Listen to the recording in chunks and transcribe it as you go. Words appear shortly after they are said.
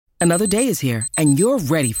Another day is here, and you're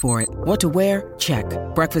ready for it. What to wear? Check.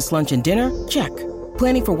 Breakfast, lunch, and dinner? Check.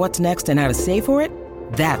 Planning for what's next and how to save for it?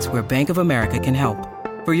 That's where Bank of America can help.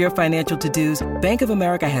 For your financial to-dos, Bank of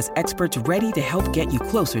America has experts ready to help get you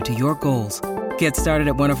closer to your goals. Get started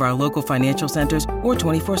at one of our local financial centers or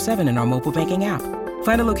 24/7 in our mobile banking app.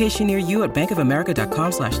 Find a location near you at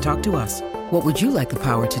bankofamerica.com/talktous. What would you like the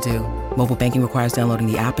power to do? Mobile banking requires downloading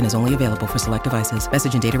the app and is only available for select devices.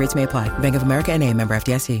 Message and data rates may apply. Bank of America N.A., member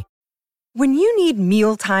FDIC. When you need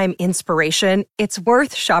mealtime inspiration, it's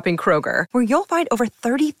worth shopping Kroger, where you'll find over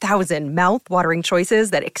 30,000 mouth-watering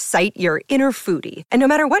choices that excite your inner foodie. And no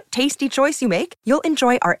matter what tasty choice you make, you'll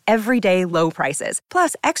enjoy our everyday low prices,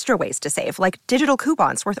 plus extra ways to save, like digital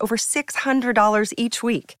coupons worth over $600 each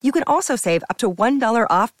week. You can also save up to $1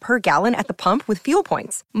 off per gallon at the pump with fuel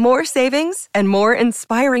points. More savings and more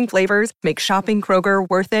inspiring flavors make shopping Kroger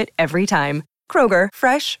worth it every time. Kroger,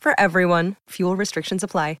 fresh for everyone. Fuel restrictions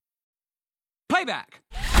apply. Playback!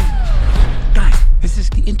 Guys, this is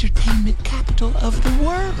the entertainment capital of the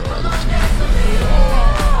world.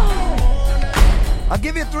 I'll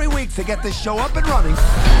give you 3 weeks to get this show up and running.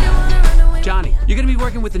 Johnny, you're gonna be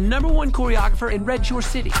working with the #1 choreographer in Red Shore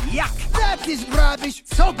City. Yuck! That is rubbish.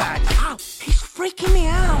 So bad. Ow, he's freaking me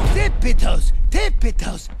out. Tippy toes. Tippy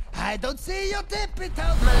toes. I don't see your tippy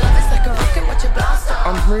toes.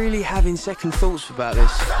 I'm really having second thoughts about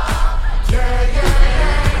this.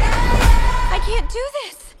 I can't do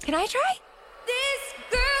this. Can I try? This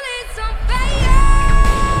girl is on fire.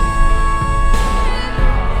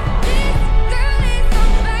 This girl is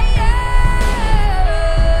on fire.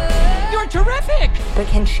 You're terrific! But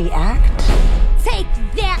can she act? Take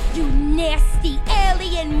that, you nasty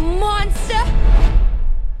alien monster.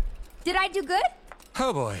 Did I do good?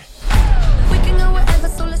 Oh boy.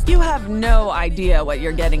 You have no idea what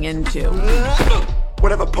you're getting into.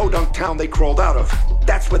 Whatever podunk town they crawled out of,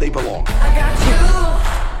 that's where they belong.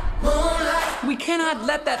 We cannot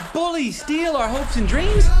let that bully steal our hopes and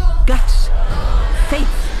dreams. Guts. Faith.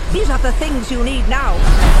 These are the things you need now.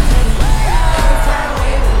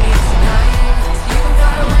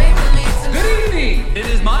 Good evening! It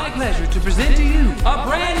is my pleasure to present to you a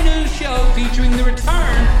brand new show featuring the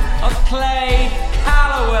return of Clay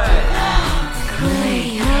Calloway.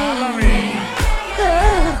 Clay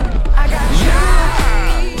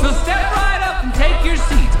So step right up and take your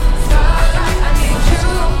seat.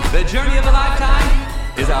 The journey of a lifetime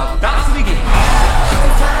is about to begin.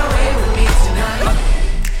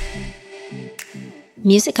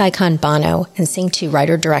 Music icon Bono and Sing 2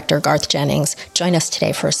 writer-director Garth Jennings join us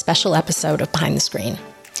today for a special episode of Behind the Screen.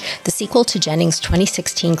 The sequel to Jennings'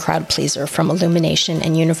 2016 crowd pleaser from Illumination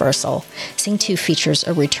and Universal, Sing 2 features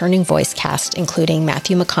a returning voice cast including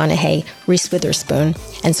Matthew McConaughey, Reese Witherspoon,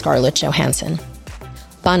 and Scarlett Johansson.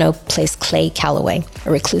 Bono plays Clay Calloway,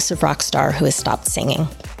 a reclusive rock star who has stopped singing.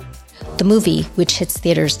 The movie, which hits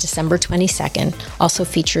theaters December 22nd, also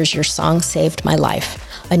features Your Song Saved My Life,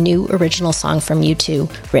 a new original song from U2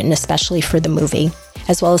 written especially for the movie,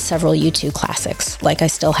 as well as several U2 classics, like I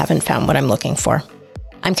Still Haven't Found What I'm Looking For.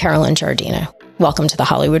 I'm Carolyn Giardina. Welcome to the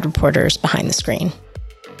Hollywood Reporter's Behind the Screen.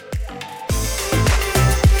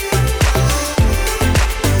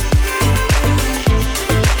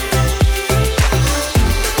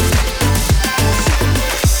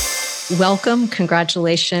 Welcome.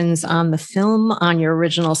 Congratulations on the film, on your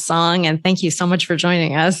original song, and thank you so much for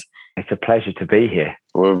joining us. It's a pleasure to be here.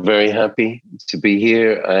 We're very happy to be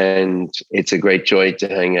here, and it's a great joy to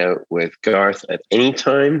hang out with Garth at any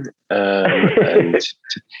time. And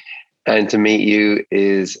to meet you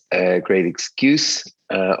is a great excuse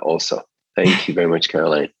also. Thank you very much,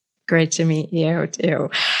 Caroline. Great to meet you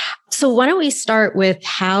too. So why don't we start with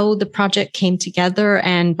how the project came together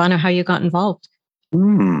and, Bono, how you got involved?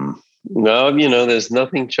 Well, there's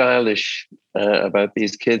nothing childish about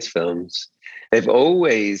these kids' films. They've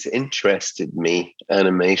always interested me,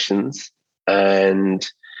 animations, but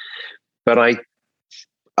I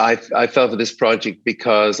fell for this project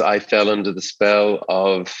because I fell under the spell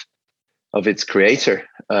of its creator.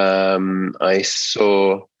 I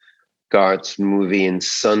saw Garth's movie in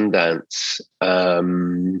Sundance,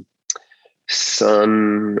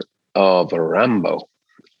 Son of Rambo,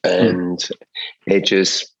 and it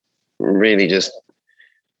just really just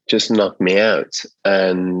knocked me out.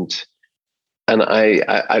 And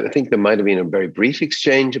I think there might have been a very brief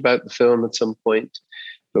exchange about the film at some point,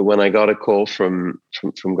 but when I got a call from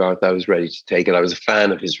Garth, I was ready to take it. I was a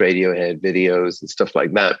fan of his Radiohead videos and stuff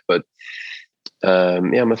like that, but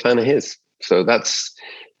I'm a fan of his. So that's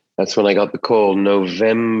when I got the call,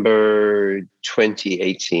 November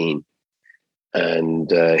 2018. And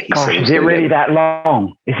Gosh, is it really that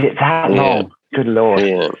long? Is it that long? Good Lord.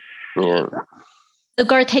 Yeah. Yeah. So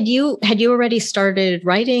Garth, had you already started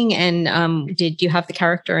writing, and did you have the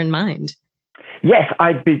character in mind? Yes,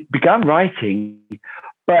 I'd begun writing,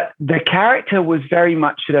 but the character was very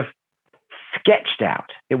much sort of sketched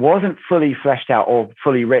out. It wasn't fully fleshed out or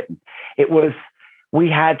fully written. We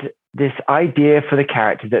had this idea for the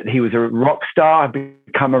character that he was a rock star,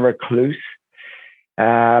 become a recluse,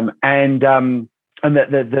 and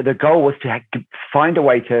the goal was to find a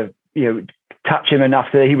way to touch him enough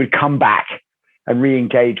so that he would come back and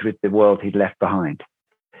re-engage with the world he'd left behind.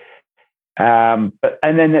 It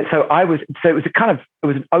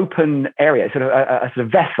was an open area, sort of a sort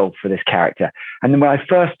of vessel for this character. And then when I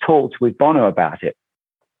first talked with Bono about it,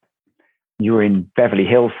 you were in Beverly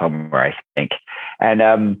Hills somewhere, I think,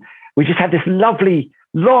 and we just had this lovely,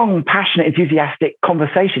 long, passionate, enthusiastic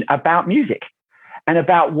conversation about music and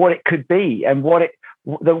about what it could be and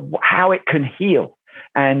how it can heal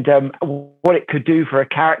and what it could do for a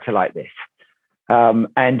character like this. And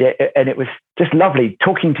it was just lovely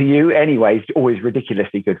talking to you anyways, always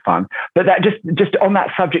ridiculously good fun. But that just on that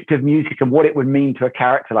subject of music and what it would mean to a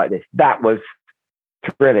character like this, that was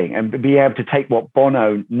thrilling. And be able to take what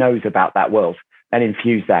Bono knows about that world and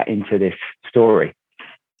infuse that into this story.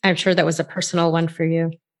 I'm sure that was a personal one for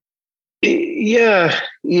you. Yeah,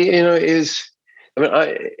 in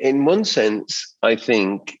one sense, I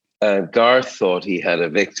think Garth thought he had a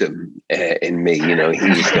victim in me. He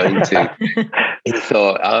was going to. He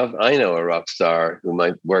thought, I know a rock star who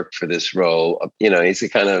might work for this role. He's a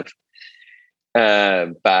kind of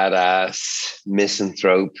badass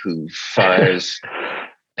misanthrope who fires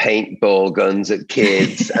paintball guns at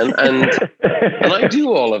kids, and I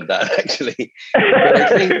do all of that actually.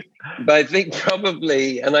 But I think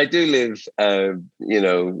probably, and I do live,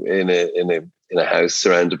 in a house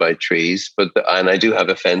surrounded by trees, and I do have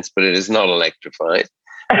a fence, but it is not electrified.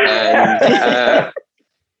 And,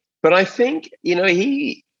 but I think,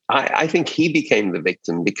 I think he became the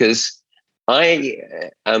victim because I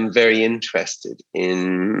am very interested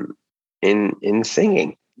in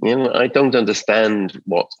singing. I don't understand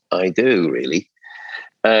what I do really.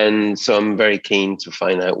 And so I'm very keen to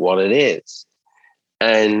find out what it is.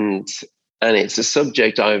 And it's a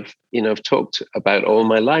subject I've talked about all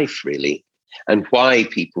my life really, and why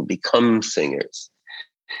people become singers.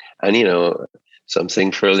 And, some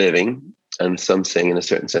sing for a living and some sing in a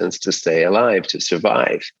certain sense to stay alive, to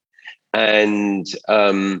survive. And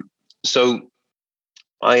so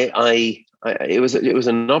it was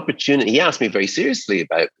an opportunity. He asked me very seriously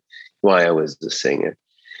about why I was a singer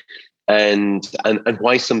and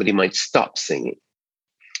why somebody might stop singing.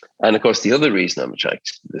 And of course, the other reason I'm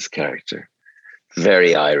attracted to this character,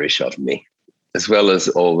 very Irish of me, as well as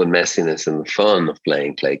all the messiness and the fun of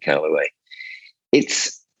playing Clay Calloway.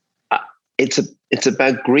 It's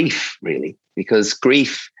about grief, really, because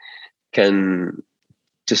grief can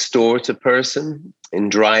distort a person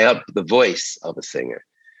and dry up the voice of a singer,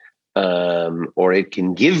 or it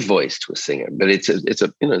can give voice to a singer. But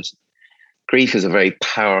grief is a very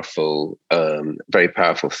powerful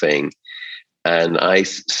thing. And I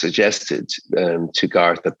suggested to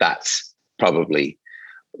Garth that that's probably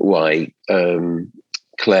why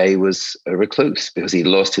Clay was a recluse, because he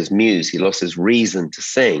lost his muse, he lost his reason to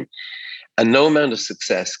sing. And no amount of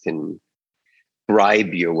success can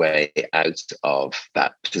bribe your way out of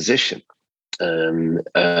that position. You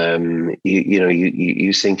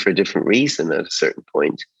sing for a different reason at a certain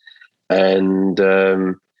point. And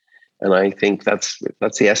I think that's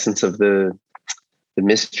the essence of the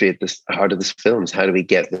mystery at the heart of this film is how do we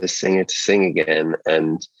get this singer to sing again?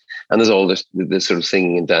 And there's all this sort of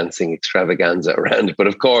singing and dancing extravaganza around it. But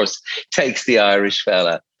of course, it takes the Irish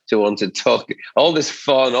fella to want to talk, all this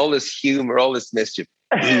fun, all this humor, all this mischief.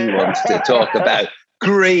 He wants to talk about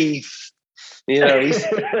grief. He's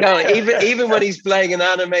even when he's playing an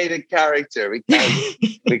animated character,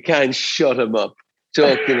 we can't shut him up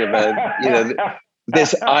talking about,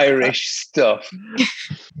 this Irish stuff.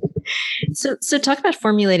 So talk about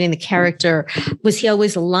formulating the character. Was he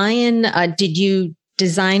always a lion? Did you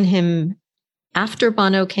design him after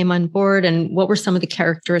Bono came on board? And what were some of the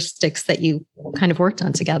characteristics that you kind of worked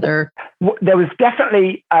on together? There was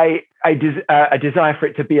definitely a desire for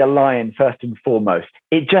it to be a lion first and foremost.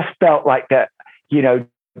 It just felt like that,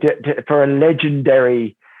 for a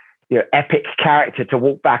legendary, epic character to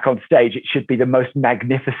walk back on stage, it should be the most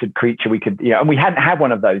magnificent creature we could, and we hadn't had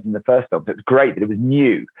one of those in the first film. So it was great that it was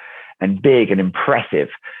new and big and impressive.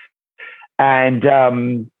 And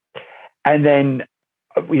then,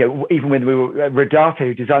 even when we were Rodarte,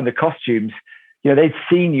 who designed the costumes, they'd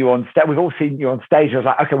seen you on stage. We've all seen you on stage. I was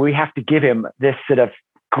like, okay, we have to give him this sort of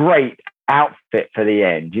great outfit for the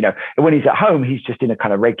end. You know, and when he's at home, he's just in a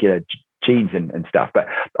kind of regular jeans and stuff. But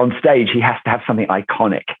on stage, he has to have something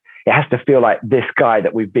iconic. It has to feel like this guy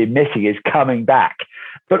that we've been missing is coming back.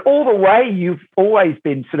 But all the way, you've always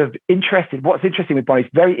been sort of interested. What's interesting with Bonnie is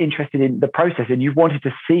very interested in the process, and you've wanted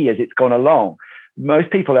to see as it's gone along.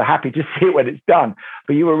 Most people are happy to see it when it's done,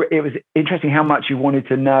 but it was interesting how much you wanted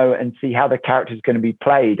to know and see how the character is going to be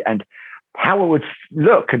played and how it would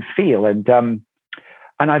look and feel. And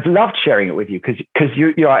I've loved sharing it with you because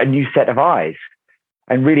you're a new set of eyes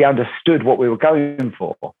and really understood what we were going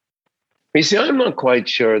for. You see, I'm not quite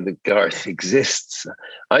sure that Garth exists.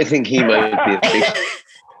 I think he might be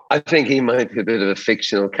a bit of a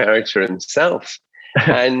fictional character himself.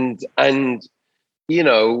 And you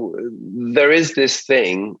know, there is this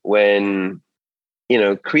thing when, you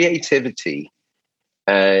know, creativity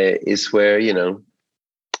is where, you know,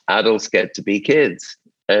 adults get to be kids.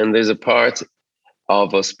 And there's a part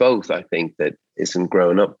of us both, I think, that isn't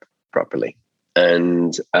grown up properly.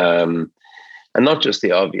 And not just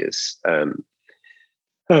the obvious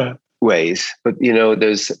ways, but, you know,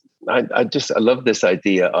 I love this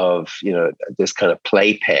idea of, you know, this kind of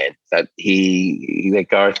playpen that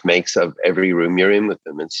Garth makes of every room you're in with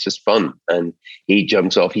him. It's just fun. And he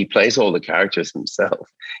jumps off, he plays all the characters himself.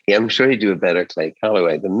 Yeah, I'm sure he'd do a better Clay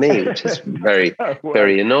Calloway than me, which is very,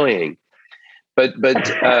 very annoying. But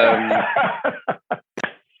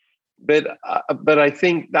I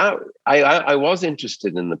think that I was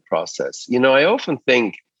interested in the process. You know, I often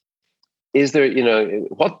think, is there, you know,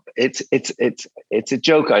 what it's a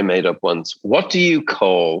joke I made up once. What do you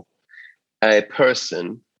call a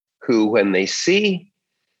person who, when they see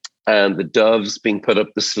the doves being put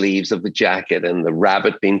up the sleeves of the jacket and the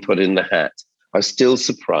rabbit being put in the hat, are still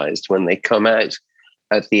surprised when they come out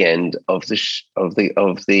at the end of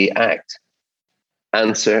the act?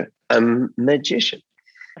 Answer: a magician.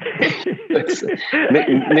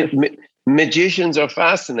 Magicians are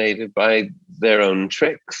fascinated by their own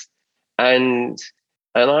tricks. And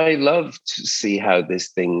I love to see how these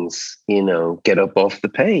things, you know, get up off the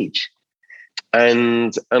page.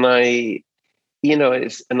 And I, you know,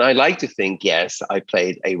 and I like to think, yes, I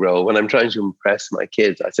played a role. When I'm trying to impress my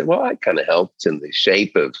kids, I said, well, I kind of helped in the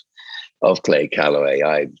shape of Clay Calloway.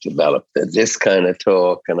 I developed this kind of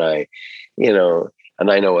talk, and I know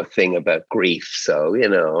a thing about grief. So, you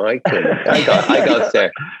know, I got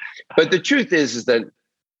there. But the truth is that,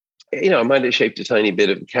 you know, I might have shaped a tiny bit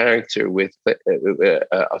of a character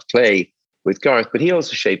of Clay with Garth, but he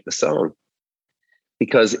also shaped the song,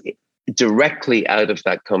 because directly out of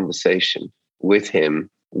that conversation with him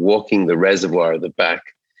walking the reservoir at the back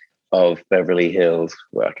of Beverly Hills,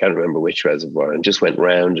 well, I can't remember which reservoir, and just went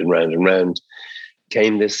round and round and round,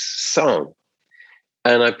 came this song.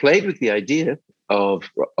 And I played with the idea of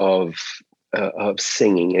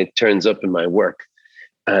singing. It turns up in my work.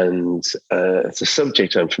 And it's a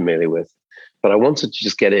subject I'm familiar with, but I wanted to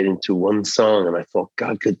just get it into one song. And I thought,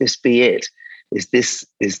 God, could this be it? Is this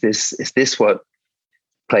what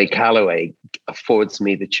Clay Calloway affords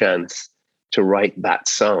me the chance to write that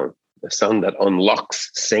song, a song that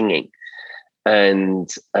unlocks singing? And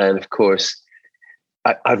of course,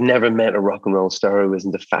 I've never met a rock and roll star who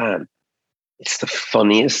isn't a fan. It's the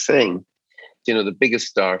funniest thing. You know, the biggest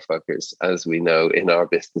star fuckers, as we know in our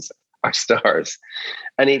business, are stars.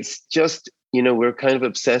 And it's just, you know, we're kind of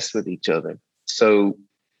obsessed with each other. So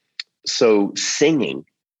singing,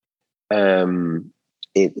 the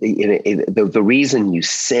reason you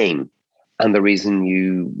sing and the reason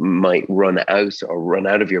you might run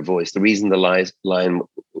out of your voice, the reason the line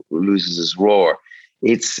loses its roar,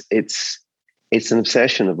 it's an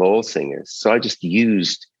obsession of all singers. So I just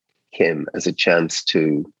used him as a chance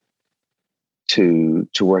to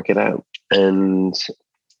work it out. And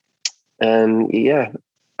yeah,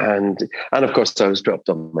 and of course I was dropped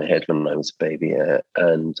on my head when I was a baby, and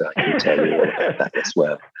I can tell you all about that as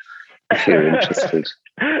well if you're interested.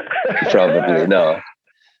 Probably not.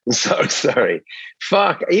 So sorry.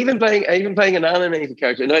 Fuck. Even playing an animated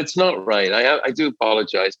character. No, it's not right. I do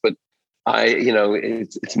apologize, but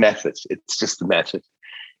it's method. It's just the method.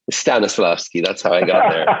 It's Stanislavski. That's how I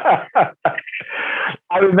got there.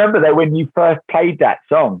 I remember that when you first played that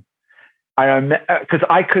song, because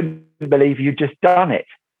I couldn't believe you'd just done it.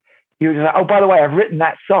 You were like, oh, by the way, I've written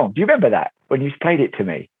that song. Do you remember that when you played it to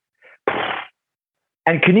me?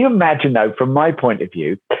 And can you imagine, though, from my point of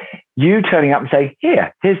view, you turning up and saying,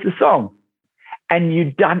 here's the song. And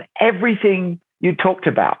you'd done everything you talked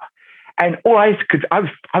about. And all I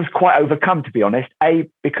was quite overcome, to be honest,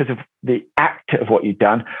 because of the act of what you'd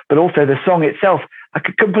done, but also the song itself. I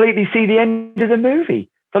could completely see the end of the movie.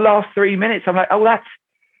 The last 3 minutes, I'm like, oh,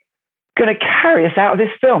 going to carry us out of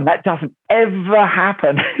this film. That doesn't ever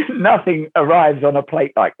happen. Nothing arrives on a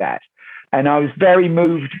plate like that. And I was very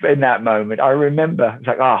moved in that moment. I remember, I was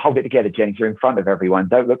like, oh, hold it together, Jennings. You're in front of everyone.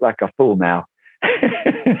 Don't look like a fool now.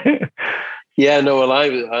 Yeah, no, well,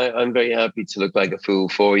 I'm very happy to look like a fool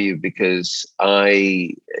for you, because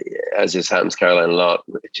as this happens, Caroline, a lot,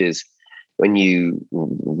 which is when you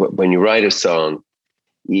write a song,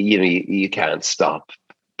 you can't stop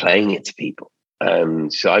playing it to people.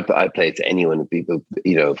 So I play it to anyone, people,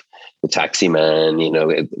 the taxi man,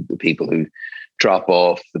 the people who drop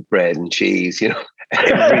off the bread and cheese,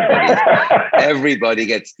 everybody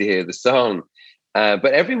gets to hear the song.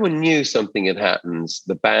 But everyone knew something had happened.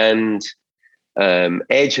 The band,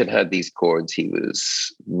 Edge had these chords he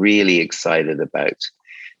was really excited about,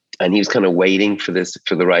 and he was kind of waiting for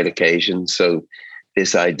the right occasion. So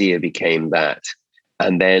this idea became that.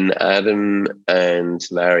 And then Adam and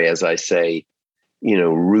Larry, as I say,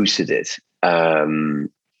 rooted it,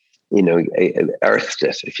 earthed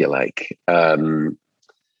it, if you like. And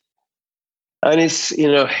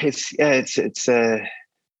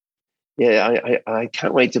I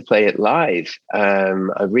can't wait to play it live.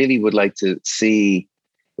 I really would like to see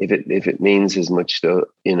if it means as much to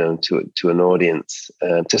an audience.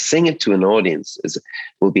 To sing it to an audience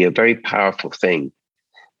will be a very powerful thing,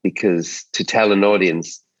 because to tell an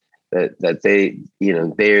audience that they've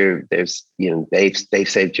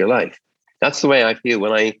saved your life. That's the way I feel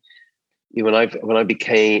when I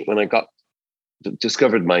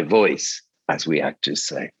discovered my voice, as we actors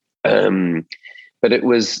say. But it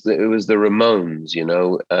was the Ramones,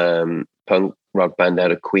 punk rock band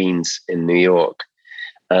out of Queens in New York,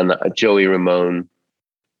 and Joey Ramone,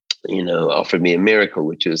 offered me a miracle,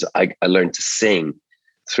 which was I learned to sing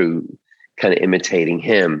through kind of imitating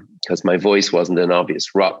him, because my voice wasn't an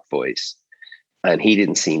obvious rock voice, and he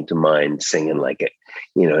didn't seem to mind singing like it,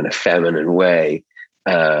 in a feminine way.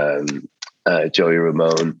 Joey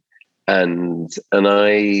Ramone. And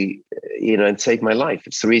I, it saved my life.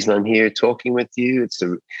 It's the reason I'm here talking with you.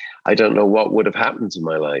 I don't know what would have happened to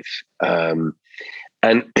my life. And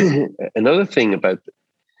another thing about,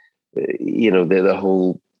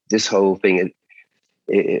 this whole thing,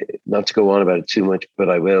 not to go on about it too much, but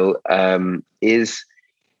I will,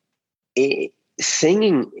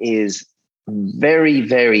 singing is very,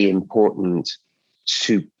 very important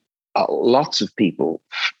to lots of people,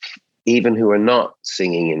 even who are not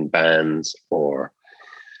singing in bands or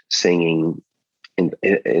singing in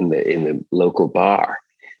the local bar.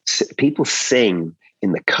 People sing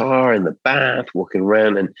in the car, in the bath, walking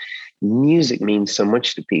around, and music means so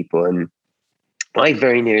much to people. And I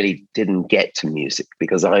very nearly didn't get to music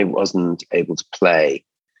because I wasn't able to play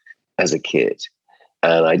as a kid.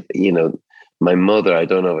 And my mother, I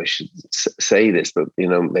don't know if I should say this, but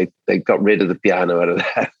they got rid of the piano out of the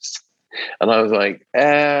house. And I was like,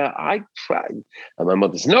 I tried. And my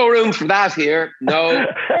mother says, no room for that here. No,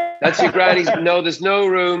 that's your granny's. No, there's no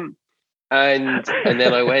room. And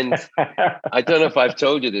then I went, I don't know if I've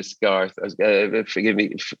told you this, Garth, forgive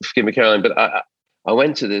me, Caroline, but I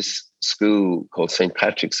went to this school called St.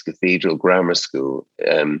 Patrick's Cathedral Grammar School,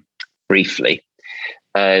 briefly.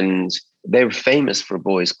 And they were famous for a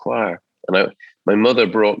boys' choir. And my mother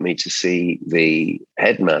brought me to see the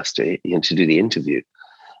headmaster to do the interview.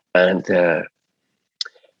 And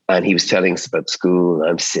he was telling us about school, and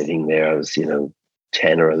I'm sitting there. I was,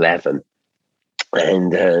 10 or 11,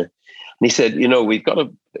 and he said, we've got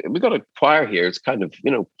a choir here. It's kind of,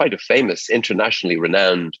 quite a famous, internationally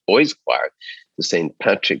renowned boys' choir, the St.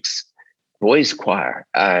 Patrick's Boys' Choir.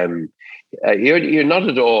 You're not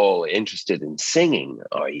at all interested in singing,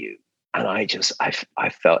 are you? And I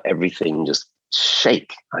felt everything just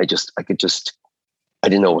shake. I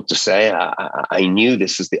didn't know what to say. I knew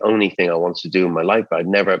this is the only thing I wanted to do in my life, but I'd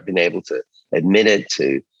never been able to admit it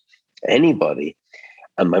to anybody.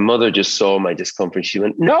 And my mother just saw my discomfort. She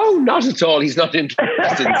went, no, not at all. He's not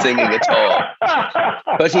interested in singing at all.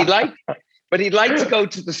 But he'd like to go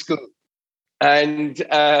to the school. And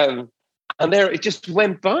there it just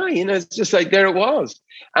went by, it's just like, there it was.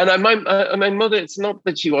 And my mother, it's not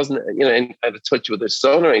that she wasn't, out of touch with her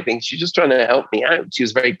son or anything. She's just trying to help me out. She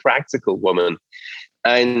was a very practical woman.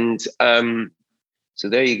 And so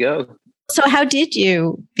there you go. So how did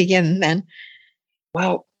you begin then?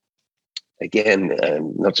 Well, again,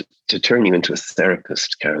 not to turn you into a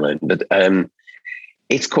therapist, Caroline, but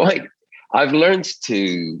I've learned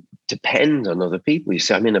to depend on other people. You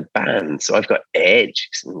see, I'm in a band, so I've got Edge,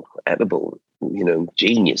 he's an incredible,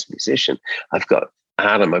 genius musician. I've got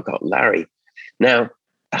Adam, I've got Larry. Now,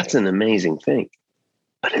 that's an amazing thing,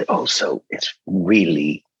 but it's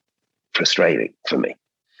really frustrating for me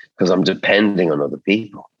because I'm depending on other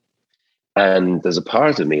people. And there's a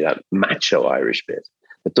part of me, that macho Irish bit,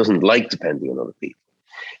 that doesn't like depending on other people.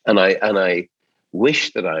 And I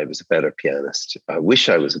wish that I was a better pianist. I wish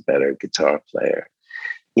I was a better guitar player,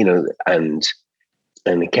 and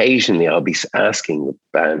occasionally I'll be asking the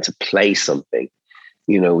band to play something,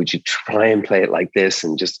 would you try and play it like this?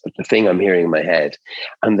 And just the thing I'm hearing in my head,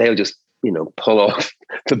 and they'll just, pull off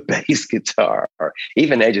the bass guitar, or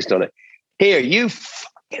even Edge has done it. Here, you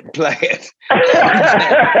fucking play it.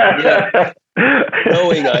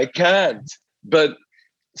 Knowing I can't. But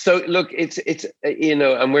so look, it's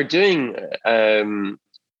and we're doing,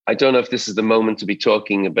 I don't know if this is the moment to be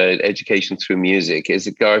talking about education through music. Is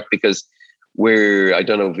it, Garth? Because I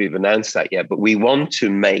don't know if we've announced that yet, but we want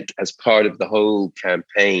to make, as part of the whole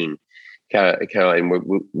campaign, Caroline,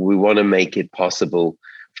 we want to make it possible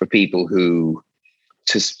for people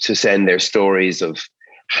to send their stories of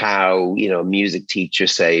how, a music teacher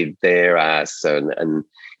saved their ass and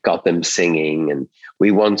got them singing. And we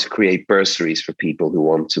want to create bursaries for people who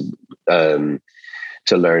want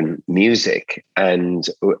to learn music. And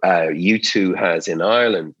U2 has in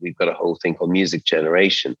Ireland, we've got a whole thing called Music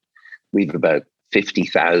Generation. We've about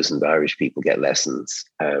 50,000 Irish people get lessons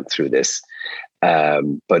through this.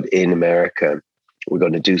 But in America, we're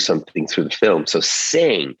going to do something through the film. So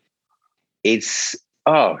sing, it's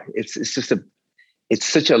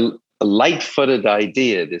such a light-footed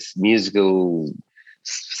idea, this musical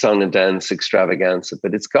song and dance extravaganza,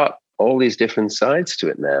 but it's got all these different sides to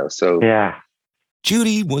it now. So yeah.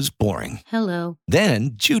 Judy was boring. Hello.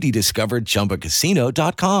 Then Judy discovered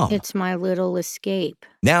ChumbaCasino.com. It's my little escape.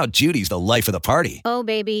 Now Judy's the life of the party. Oh,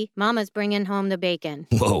 baby, mama's bringing home the bacon.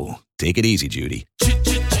 Whoa, take it easy, Judy.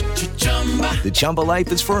 The Chumba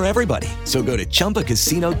life is for everybody. So go to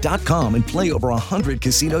ChumbaCasino.com and play over 100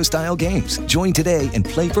 casino-style games. Join today and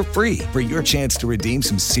play for free for your chance to redeem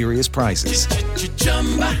some serious prizes.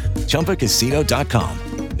 ChumbaCasino.com.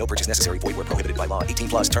 No purchase necessary. Void where prohibited by law.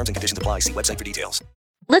 18+ terms and conditions apply. See website for details.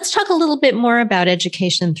 Let's talk a little bit more about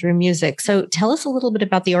education through music. So tell us a little bit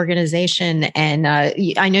about the organization. And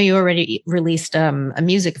I know you already released a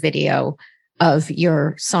music video of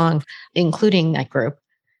your song, including that group.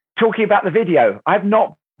 Talking about the video,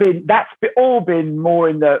 that's all been more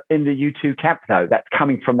in the U2 camp though. That's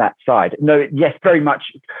coming from that side. No, yes, very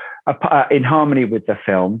much in harmony with the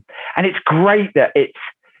film. And it's great that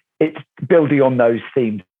it's building on those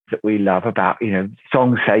themes that we love about,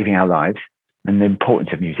 songs saving our lives and the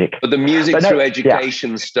importance of music. But the music through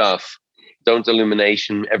education stuff, Don't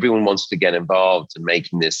Illumination, everyone wants to get involved in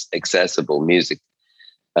making this accessible music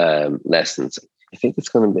lessons. I think it's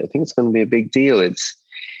going to be a big deal. It's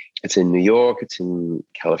in New York, it's in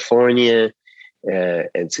California,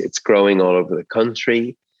 it's growing all over the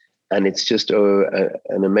country, and it's just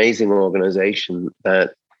an amazing organization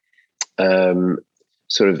that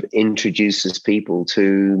sort of introduces people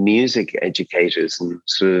to music educators, and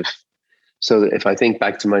sort of, so that if I think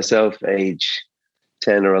back to myself, age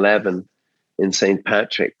 10 or 11 in St.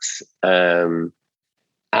 Patrick's,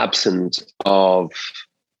 absent of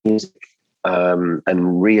music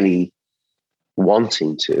and really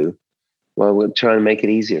wanting to, well, we'll try and make it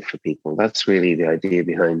easier for people. That's really the idea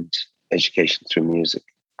behind education through music.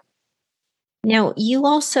 Now, you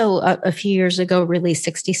also a few years ago released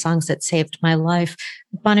 60 Songs That Saved My Life.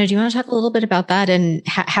 Bono, do you want to talk a little bit about that, and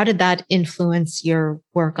how did that influence your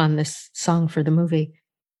work on this song for the movie?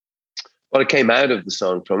 Well, it came out of the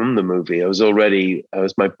song from the movie. It was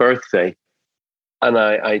my birthday, and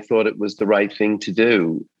I thought it was the right thing to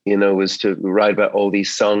do, was to write about all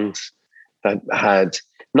these songs that had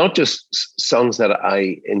not just songs that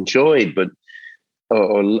I enjoyed, but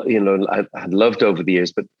I had loved over the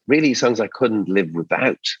years, but really songs I couldn't live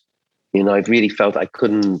without. I really felt I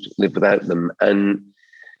couldn't live without them, and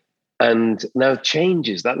now it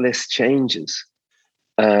changes. That list changes,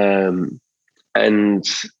 and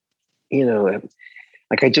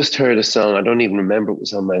like I just heard a song. I don't even remember it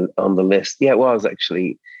was on the list. Yeah, it was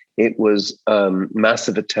actually. It was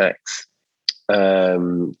Massive Attacks.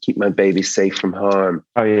 Keep My Baby Safe from Harm.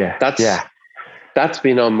 Oh yeah, that's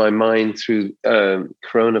been on my mind through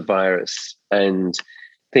coronavirus, and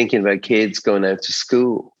thinking about kids going out to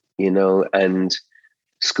school, and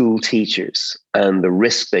school teachers and the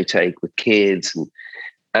risk they take with kids,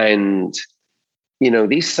 and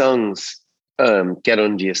these songs get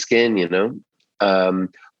under your skin.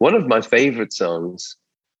 One of my favorite songs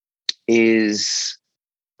is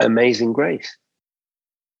Amazing Grace,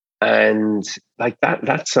 and like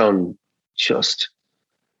that song just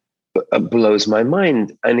blows my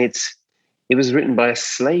mind. And it was written by a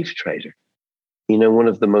slave trader, one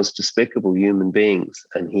of the most despicable human beings.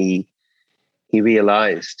 And he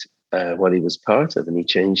realized what he was part of, and he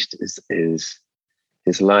changed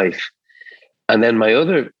his life. And then my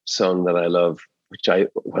other song that I love, which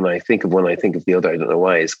when I think of the other, I don't know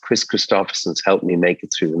why, is Chris Christopherson's "Help Me Make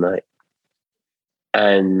It Through the Night."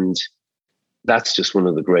 And that's just one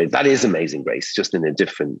of the great, that is Amazing Grace, just in a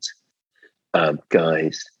different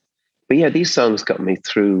guise. But yeah, these songs got me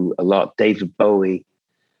through a lot. David Bowie,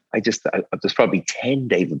 there's probably 10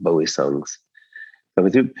 David Bowie songs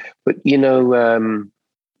coming through. But you know,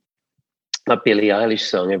 that Billie Eilish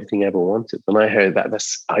song, Everything I Ever Wanted, when I heard that,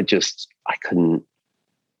 I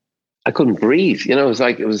couldn't breathe. You know,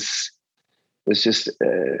 it was just,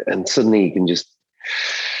 and suddenly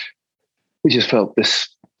we just felt this,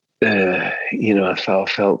 you know, I felt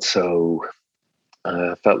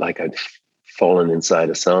like I'd fallen inside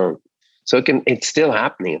a song. So it's still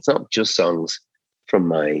happening. It's not just songs from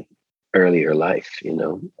my earlier life, you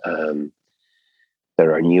know.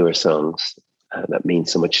 There are newer songs that mean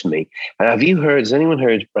so much to me. Has anyone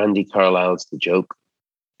heard Brandi Carlile's The Joke?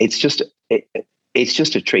 It's just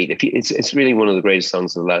a treat. It's really one of the greatest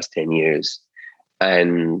songs of the last 10 years.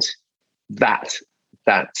 And that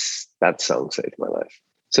song saved my life.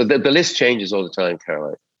 So the list changes all the time,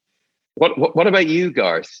 Caroline. What about you,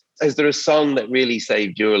 Garth? Is there a song that really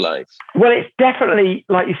saved your life? Well, it's definitely,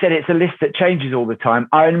 like you said, it's a list that changes all the time.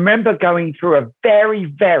 I remember going through a very,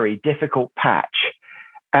 very difficult patch,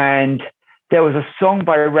 and there was a song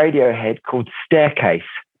by Radiohead called Staircase.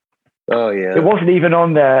 Oh, yeah. It wasn't even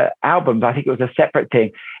on the album. I think it was a separate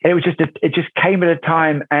thing. And it just came at a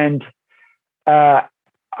time, and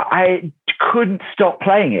I couldn't stop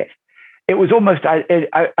playing it. It was almost,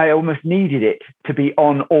 I almost needed it to be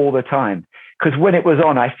on all the time, because when it was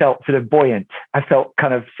on, I felt sort of buoyant. I felt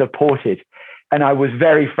kind of supported, and I was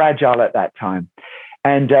very fragile at that time.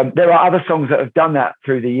 And there are other songs that have done that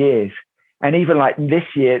through the years. And even like this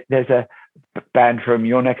year, there's a band from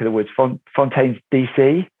your neck of the woods, Fontaines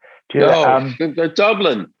DC. They're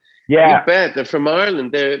Dublin. Yeah. You bet. They're from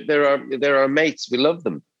Ireland. They're our mates. We love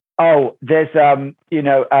them. Oh, there's,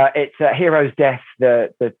 it's Hero's Death,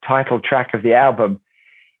 the title track of the album.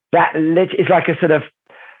 That is like a sort of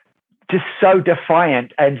just so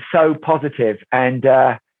defiant and so positive. And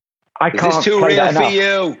I can't. Is this too real for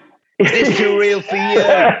you? Is this too real for you?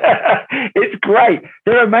 It's great.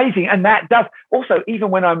 They're amazing. And that does also,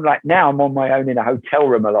 even when I'm like now, I'm on my own in a hotel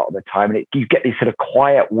room a lot of the time, and you get these sort of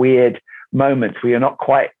quiet, weird moments where you're not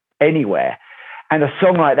quite anywhere. And a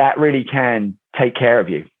song like that really can take care of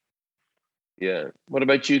you. Yeah. What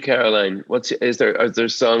about you, Caroline? Is there a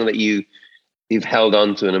song that you've held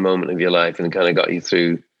on to in a moment of your life and kind of got you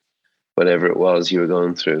through whatever it was you were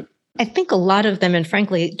going through? I think a lot of them, and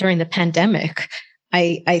frankly, during the pandemic,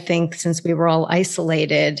 I think since we were all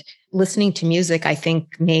isolated, listening to music, I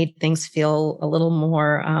think made things feel a little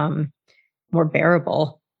more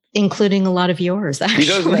bearable, including a lot of yours, actually. It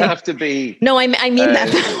doesn't have to be. No, I mean that.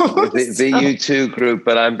 The U2 group,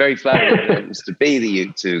 but I'm very flattered it happens to be the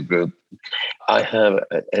U2 group. I have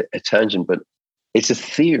a tangent, but it's a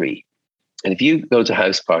theory. And if you go to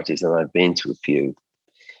house parties, and I've been to a few,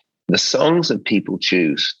 the songs that people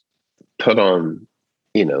choose, put on,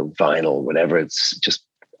 vinyl, whatever, it's just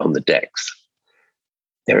on the decks,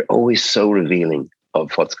 they're always so revealing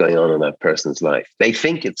of what's going on in that person's life. They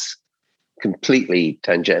think it's completely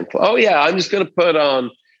tangential. Oh yeah, I'm just going to put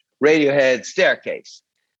on Radiohead Staircase.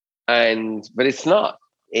 But it's not.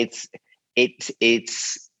 It's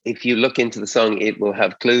if you look into the song, it will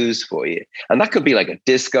have clues for you. And that could be like a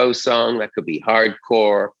disco song, that could be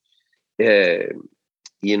hardcore,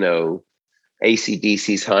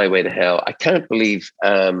 AC/DC's Highway to Hell. I can't believe,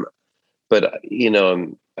 but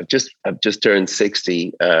I've just turned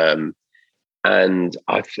 60, and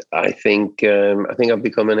I think I've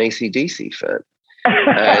become an AC/DC fan,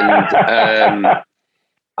 and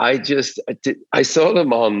I saw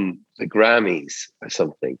them on the Grammys or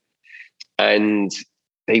something, and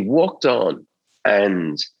they walked on,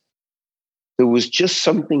 and there was just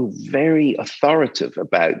something very authoritative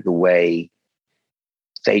about the way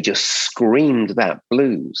they just screamed that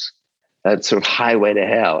blues, that sort of Highway to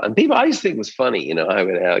Hell. And people, I used to think it was funny,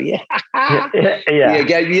 Highway to Hell. Yeah. Yeah.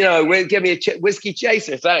 Give me a whiskey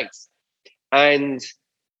chaser, thanks. And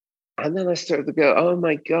then I started to go, oh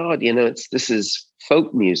my God, this is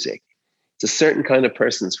folk music. It's a certain kind of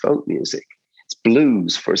person's folk music. It's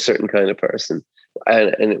blues for a certain kind of person.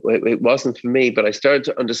 And it wasn't for me, but I started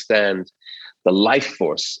to understand the life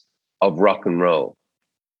force of rock and roll,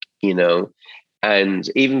 And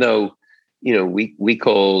even though, we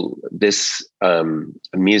call this a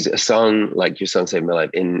song like your song Saved My Life,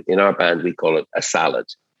 in our band, we call it a salad,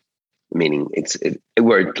 meaning it's a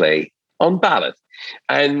wordplay on ballad.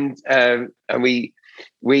 And we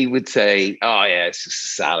we would say, oh yeah, it's just a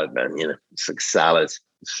salad, man. It's like salad.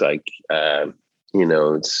 It's like,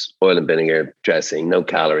 it's oil and vinegar dressing, no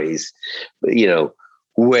calories. But,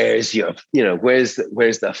 where's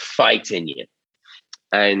the fight in you?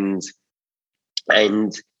 And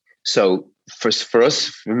so for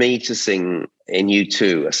me to sing in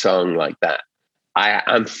U2 a song like that,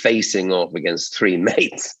 I'm facing off against three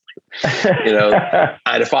mates,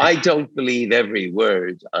 and if I don't believe every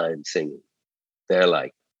word I'm singing, they're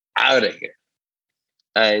like, out of here.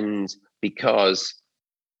 And because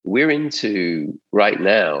we're into right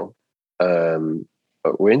now,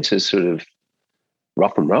 we're into sort of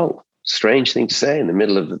rock and roll. Strange thing to say in the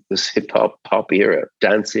middle of this hip hop, pop era,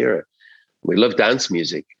 dance era. We love dance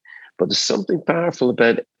music, but there's something powerful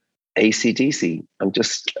about AC/DC. I'm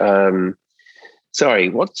just, sorry,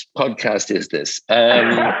 what podcast is this?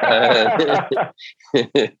 I'm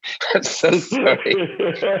so sorry.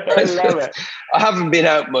 I love it. I haven't been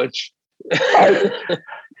out much. This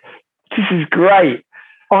is great.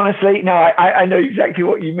 Honestly, no, I know exactly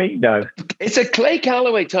what you mean, though. It's a Clay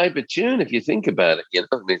Calloway type of tune, if you think about it.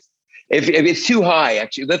 If it's too high,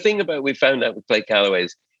 actually. The thing we found out with Clay Calloway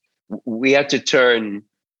is we had to turn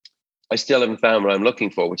I Still Haven't Found What I'm Looking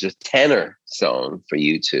For, which is a tenor song for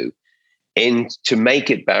U2. To make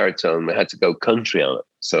it baritone, we had to go country on it.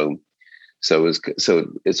 So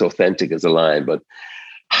it's authentic as a line, but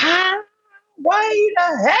why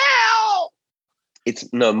the hell?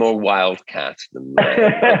 It's no more Wildcat than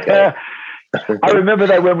that. Okay. I remember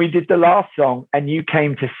though when we did the last song and you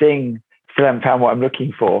came to sing Still Haven't Found What I'm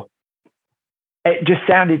Looking For. It just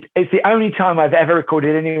sounded, it's the only time I've ever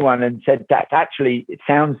recorded anyone and said that actually it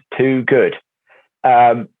sounds too good.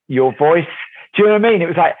 Your voice, do you know what I mean? It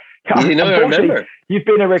was like, I remember. You've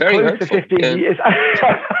been a recluse for 15 years.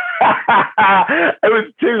 It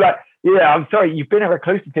was too like, yeah, I'm sorry, you've been a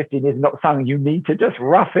recluse for 15 years and not sung. You need to just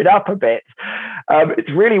rough it up a bit. It's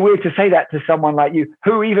really weird to say that to someone like you,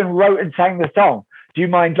 who even wrote and sang the song. Do you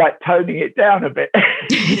mind like toning it down a bit?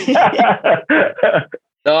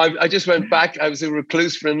 No, I just went back. I was a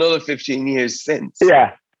recluse for another 15 years since.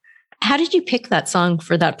 Yeah. How did you pick that song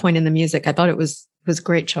for that point in the music? I thought it was a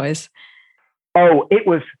great choice. Oh, it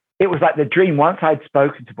was like the dream. Once I'd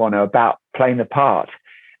spoken to Bono about playing the part,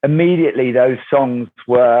 immediately those songs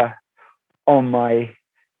were on my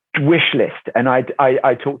wish list. And I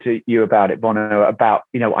talked to you about it, Bono, about,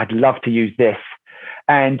 I'd love to use this.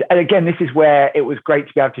 And again, this is where it was great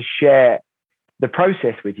to be able to share the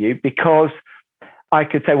process with you, because I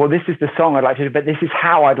could say, well, this is the song I'd like to do, but this is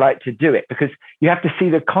how I'd like to do it, because you have to see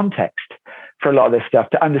the context for a lot of this stuff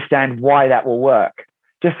to understand why that will work.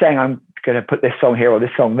 Just saying I'm going to put this song here or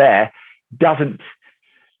this song there doesn't,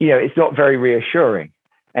 it's not very reassuring.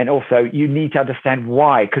 And also you need to understand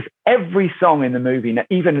why, because every song in the movie,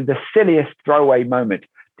 even the silliest throwaway moment,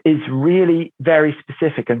 is really very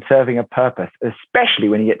specific and serving a purpose, especially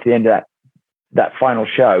when you get to the end of that final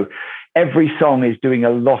show. Every song is doing a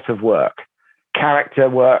lot of work. Character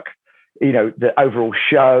work, the overall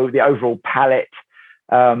show, the overall palette,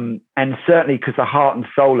 and certainly because the heart and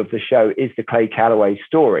soul of the show is the Clay Calloway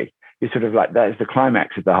story. It's sort of like that is the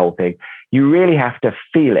climax of the whole thing. You really have to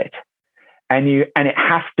feel it, and it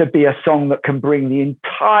has to be a song that can bring the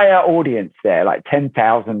entire audience there, like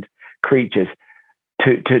 10,000 creatures,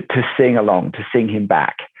 to sing along, to sing him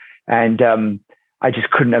back. And I just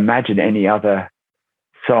couldn't imagine any other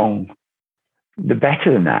song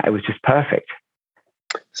better than that. It was just perfect.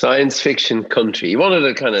 Science fiction country. You wanted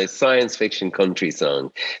a kind of science fiction country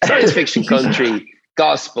song, science fiction country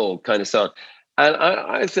gospel kind of song. And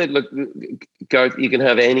I said, look, Garth, you can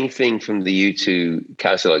have anything from the U2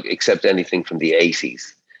 catalog except anything from the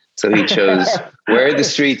 80s. So he chose Where the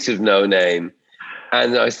Streets of No Name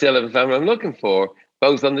and I Still Haven't Found What I'm Looking For,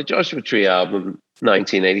 both on the Joshua Tree album,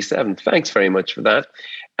 1987. Thanks very much for that.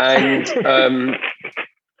 And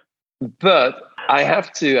but I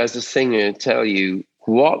have to, as a singer, tell you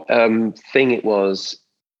what thing it was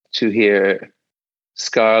to hear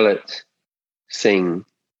Scarlett sing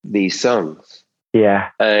these songs. Yeah.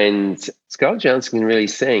 And Scarlett Johansson can really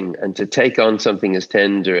sing, and to take on something as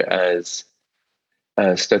tender as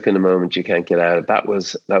Stuck in a Moment You Can't Get Out of, that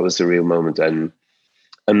was a real moment. And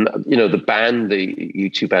the band, the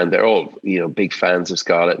U2 band, they're all, big fans of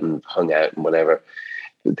Scarlett and hung out and whatever.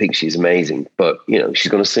 I think she's amazing, but she's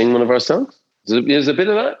going to sing one of our songs. There's a bit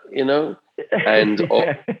of that, and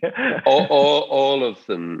all of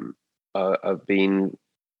them have been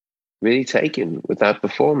really taken with that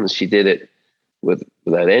performance. She did it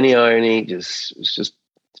without any irony.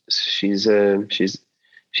 She's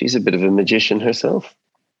a bit of a magician herself.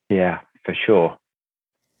 Yeah, for sure.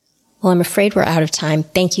 Well, I'm afraid we're out of time.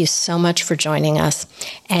 Thank you so much for joining us.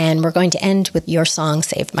 And we're going to end with your song,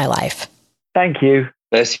 Saved My Life. Thank you.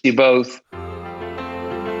 Bless you both.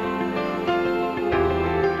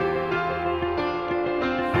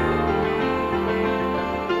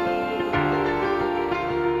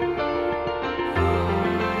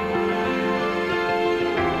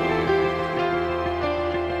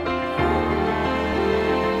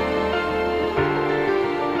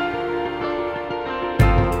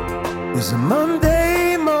 It was a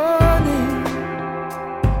Monday morning,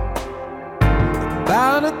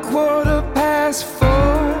 about 4:15.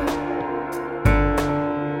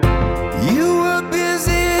 You were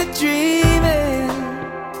busy dreaming,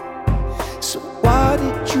 so what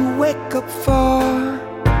did you wake up for?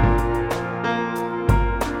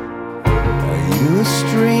 Are you a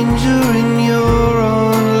stranger in your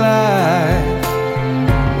own life?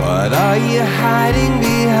 What are you hiding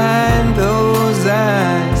behind those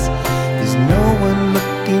eyes? There's no one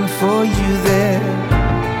looking for you there.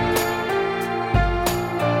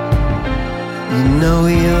 You know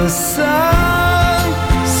your song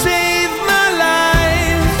saved my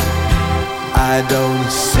life. I don't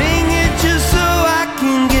sing it just so I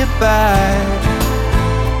can get by.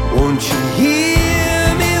 Won't you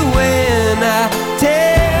hear me when I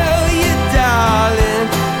tell you, darling,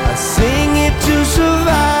 I sing it to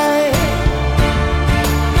survive.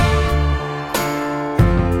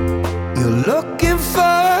 You're looking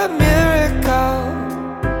for a miracle,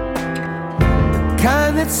 the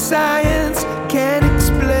kind that science can't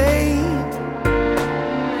explain.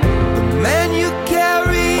 The man you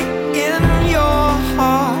carry in your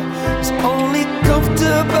heart is only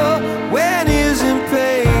comfortable when he's in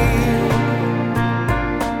pain.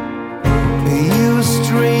 Are you a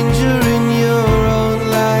stranger in your own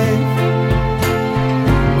life?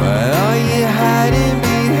 Why are you hiding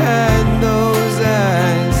behind those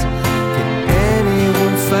eyes? Can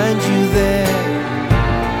anyone find you there?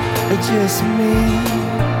 Or just me?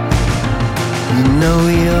 You know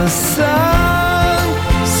your song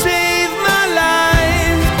saved my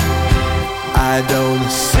life. I don't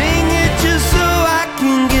sing it just so I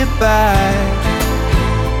can get by.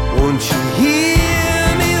 Won't you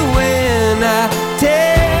hear me when I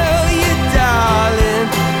tell you, darling,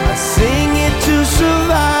 I sing it to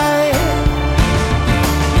survive.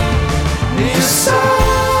 Your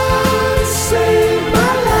song saved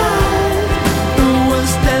my life. The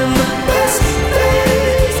worst and the best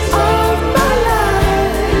days of my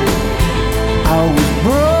life. I was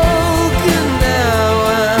broken, now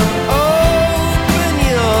I'm open.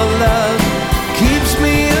 Your love keeps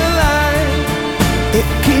me alive. It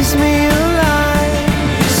keeps me alive.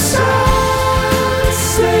 Your song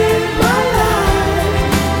saved my life.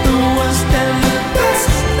 The worst and the best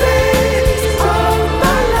days of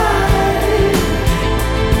my life.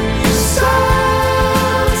 Your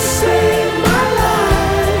song saved my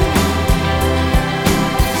life.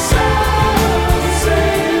 Song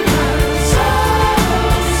saved my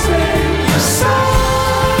Your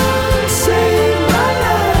song saved my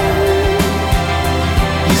life.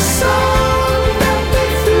 Your song got me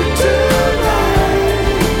through tonight.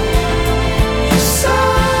 Your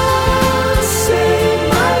song saved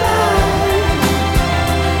my life.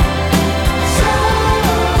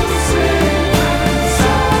 Song saved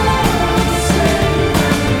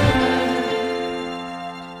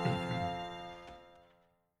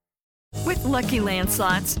With Lucky Land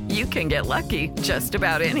Slots, you can get lucky just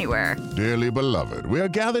about anywhere. Dearly beloved, we are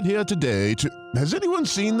gathered here today to... Has anyone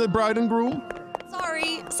seen the bride and groom?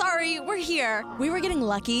 Sorry, we're here. We were getting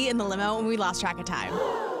lucky in the limo and we lost track of time.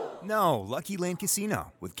 No, Lucky Land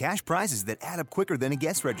Casino, with cash prizes that add up quicker than a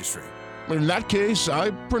guest registry. In that case,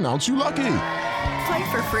 I pronounce you lucky.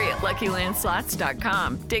 Play for free at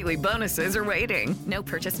LuckyLandSlots.com. Daily bonuses are waiting. No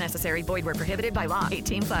purchase necessary. Void where prohibited by law.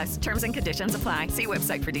 18+. Terms and conditions apply. See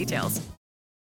website for details.